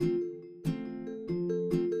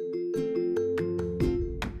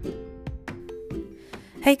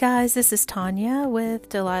Hey guys, this is Tanya with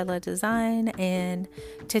Delilah Design, and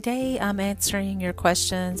today I'm answering your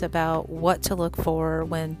questions about what to look for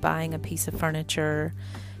when buying a piece of furniture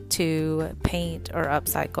to paint or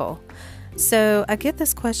upcycle. So I get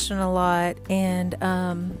this question a lot, and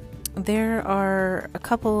there are a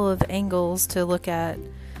couple of angles to look at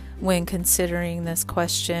when considering this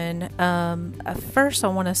question. First, I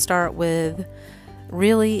want to start with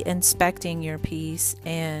really inspecting your piece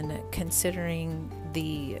and considering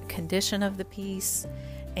the condition of the piece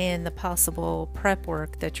and the possible prep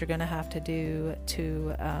work that you're going to have to do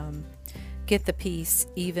to get the piece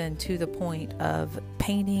even to the point of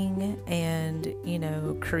painting and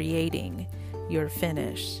creating your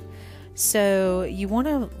finish. So you want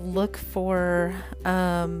to look for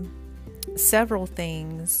several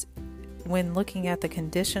things when looking at the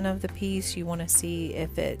condition of the piece. You want to see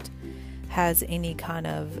if it has any kind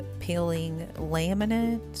of peeling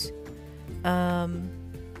laminate,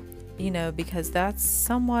 because that's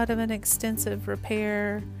somewhat of an extensive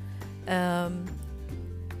repair.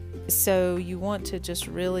 So you want to just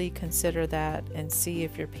really consider that and see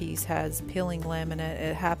if your piece has peeling laminate.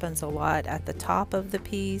 It happens a lot at the top of the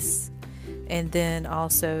piece, and then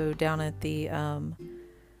also down at the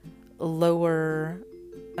lower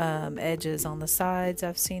edges on the sides.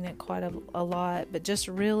 I've seen it quite a lot, but just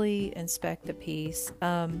really inspect the piece.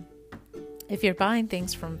 If you're buying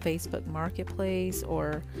things from Facebook Marketplace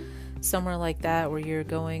or somewhere like that where you're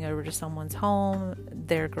going over to someone's home,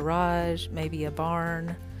 their garage, maybe a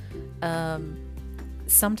barn,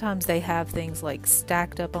 sometimes they have things like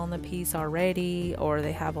stacked up on the piece already, or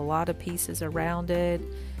they have a lot of pieces around it,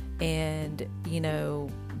 and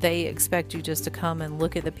they expect you just to come and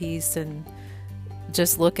look at the piece and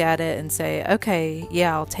just look at it and say, okay,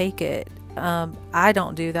 yeah, I'll take it. I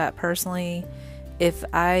don't do that personally. If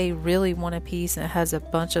I really want a piece and it has a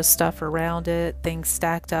bunch of stuff around it, things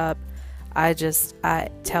stacked up, I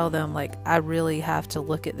tell them, like, I really have to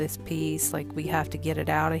look at this piece. Like, we have to get it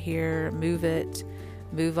out of here,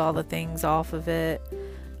 move all the things off of it.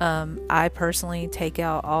 I personally take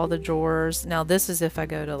out all the drawers. Now, this is if I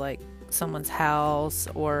go to like someone's house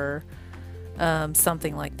or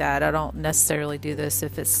something like that. I don't necessarily do this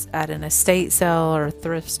if it's at an estate sale or a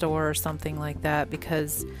thrift store or something like that,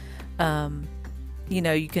 because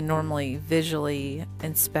you can normally visually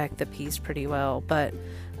inspect the piece pretty well, but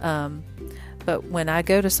when I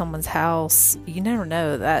go to someone's house, you never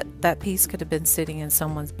know, that piece could have been sitting in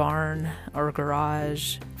someone's barn or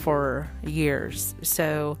garage for years.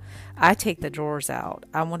 So I take the drawers out.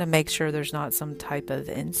 I want to make sure there's not some type of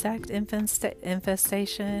insect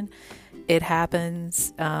infestation. It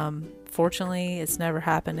happens. Fortunately, it's never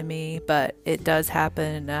happened to me, but it does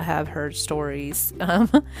happen. I have heard stories.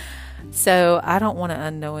 So I don't want to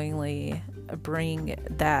unknowingly bring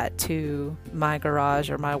that to my garage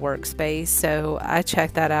or my workspace. So I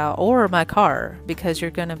check that out, or my car, because you're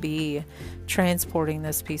going to be transporting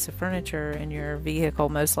this piece of furniture in your vehicle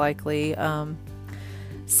most likely.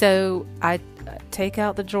 So I take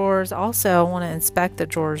out the drawers. Also, I want to inspect the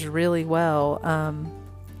drawers really well.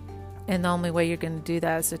 And the only way you're going to do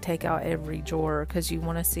that is to take out every drawer, because you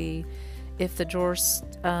want to see if the drawers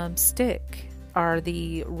stick. Are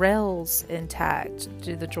the rails intact?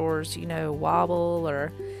 Do the drawers, wobble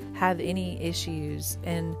or have any issues?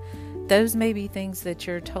 And those may be things that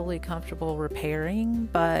you're totally comfortable repairing,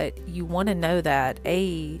 but you want to know that,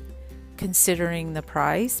 considering the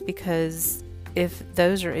price, because if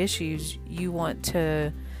those are issues, you want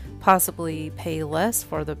to possibly pay less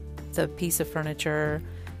for the piece of furniture,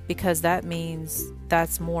 because that means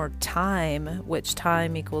that's more time, which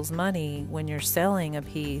time equals money when you're selling a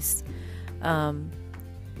piece.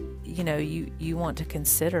 You want to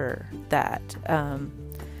consider that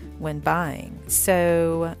when buying.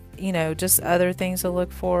 So, just other things to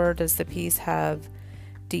look for. Does the piece have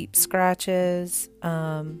deep scratches?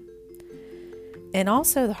 And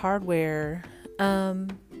also the hardware.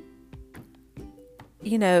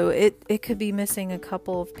 It could be missing a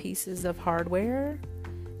couple of pieces of hardware,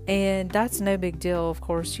 and that's no big deal. Of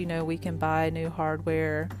course, we can buy new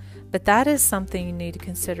hardware, but that is something you need to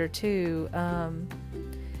consider too.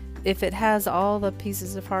 If it has all the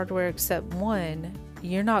pieces of hardware except one,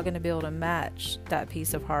 you're not going to be able to match that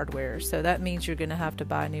piece of hardware. So that means you're going to have to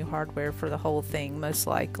buy new hardware for the whole thing, most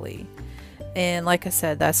likely. And like I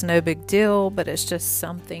said, that's no big deal, but it's just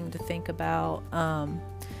something to think about,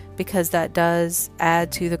 because that does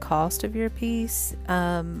add to the cost of your piece.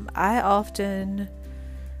 I often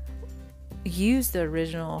use the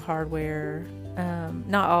original hardware,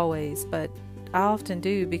 not always, but I often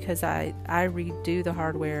do, because I redo the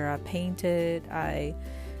hardware. I paint it, I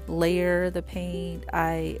layer the paint.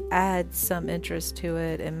 I add some interest to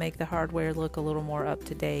it and make the hardware look a little more up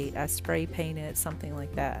to date. I spray paint it, something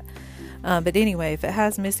like that. But anyway, if it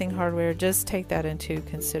has missing hardware, just take that into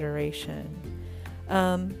consideration.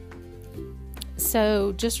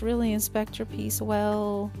 So just really inspect your piece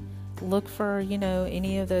well. Look for,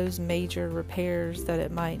 any of those major repairs that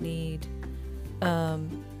it might need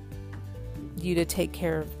you to take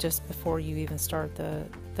care of just before you even start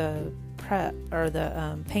the prep or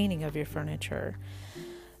the painting of your furniture.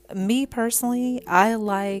 Me personally, I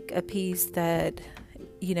like a piece that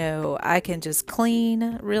I can just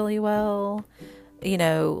clean really well,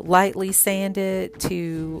 lightly sand it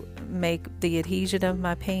to make the adhesion of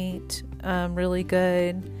my paint really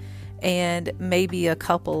good, and maybe a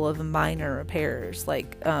couple of minor repairs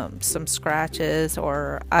like some scratches,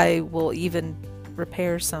 or I will even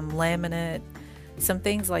repair some laminate, some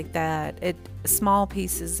things like that. Small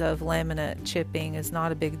pieces of laminate chipping is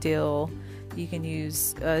not a big deal. You can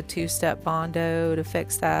use a 2-step Bondo to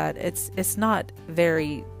fix that. It's not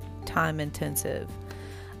very time intensive,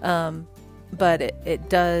 but it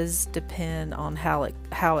does depend on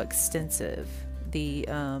how extensive the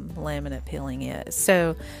laminate peeling is.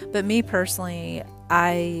 So, but me personally,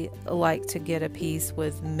 I like to get a piece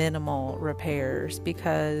with minimal repairs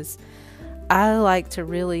because I like to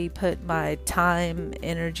really put my time,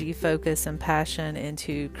 energy, focus, and passion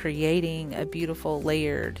into creating a beautiful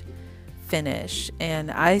layered finish.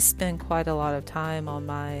 And I spend quite a lot of time on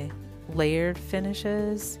my layered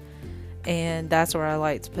finishes, and that's where I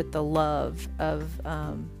like to put the love of,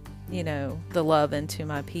 the love into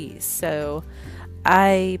my piece. So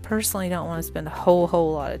I personally don't want to spend a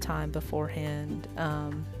whole lot of time beforehand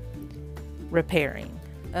repairing.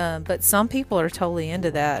 But some people are totally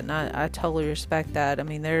into that, and I totally respect that. I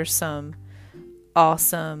mean, there's some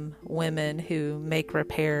awesome women who make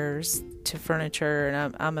repairs to furniture,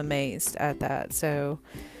 and I'm amazed at that. So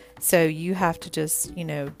you have to just,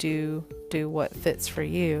 do what fits for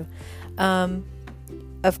you.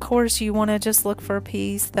 Of course, you want to just look for a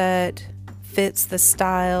piece that fits the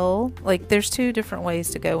style. Like, there's 2 different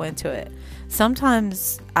ways to go into it.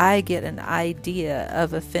 Sometimes I get an idea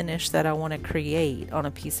of a finish that I want to create on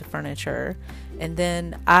a piece of furniture, and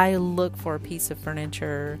then I look for a piece of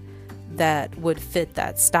furniture that would fit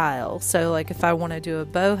that style. So like if I want to do a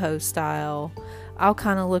boho style, I'll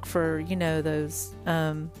kind of look for, those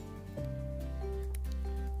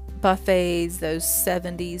buffets, those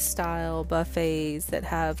 70s style buffets that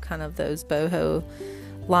have kind of those boho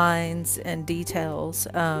lines and details.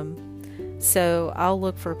 So I'll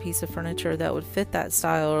look for a piece of furniture that would fit that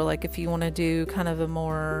style. Or like if you want to do kind of a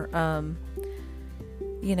more,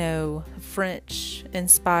 French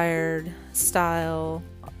inspired style,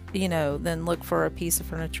 then look for a piece of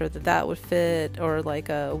furniture that would fit, or like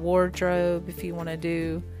a wardrobe if you want to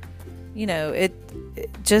do, it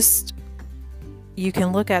just, you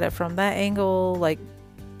can look at it from that angle, like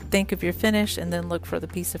think of your finish and then look for the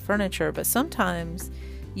piece of furniture. But sometimes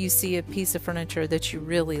you see a piece of furniture that you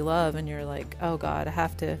really love and you're like, oh God, I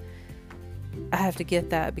have to get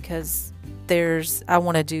that because I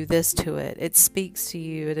want to do this to it. It speaks to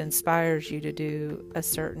you. It inspires you to do a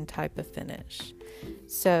certain type of finish.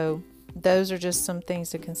 So those are just some things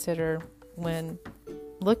to consider when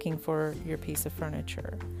looking for your piece of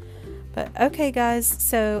furniture. But okay, guys,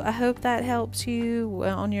 so I hope that helps you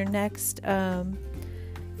on your next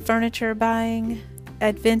furniture buying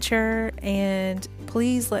adventure, and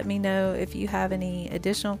please let me know if you have any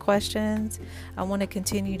additional questions. I want to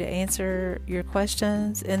continue to answer your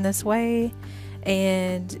questions in this way,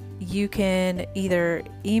 and you can either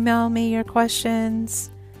email me your questions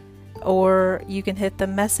or you can hit the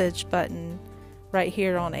message button right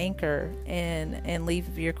here on Anchor and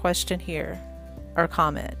leave your question here or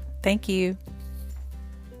comment. Thank you.